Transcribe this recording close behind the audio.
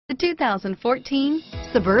The 2014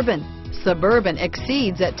 Suburban. Suburban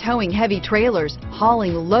exceeds at towing heavy trailers,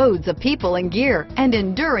 hauling loads of people and gear, and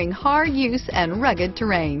enduring hard use and rugged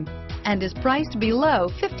terrain, and is priced below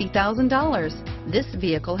 $50,000. This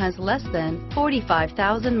vehicle has less than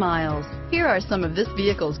 45,000 miles. Here are some of this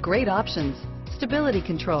vehicle's great options: stability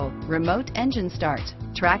control, remote engine start,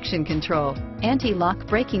 traction control, anti-lock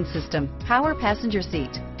braking system, power passenger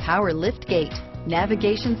seat, power lift gate,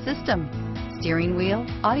 navigation system, steering wheel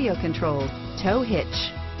audio controls, tow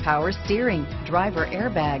hitch, power steering, driver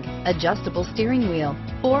airbag, adjustable steering wheel,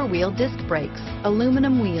 four-wheel disc brakes,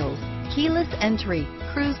 aluminum wheels, keyless entry,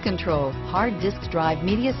 cruise control, hard disk drive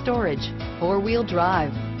media storage, four-wheel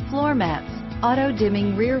drive, floor mats,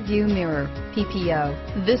 auto-dimming rear view mirror,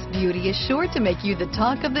 PPO. This beauty is sure to make you the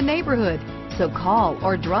talk of the neighborhood. So call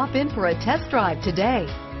or drop in for a test drive today.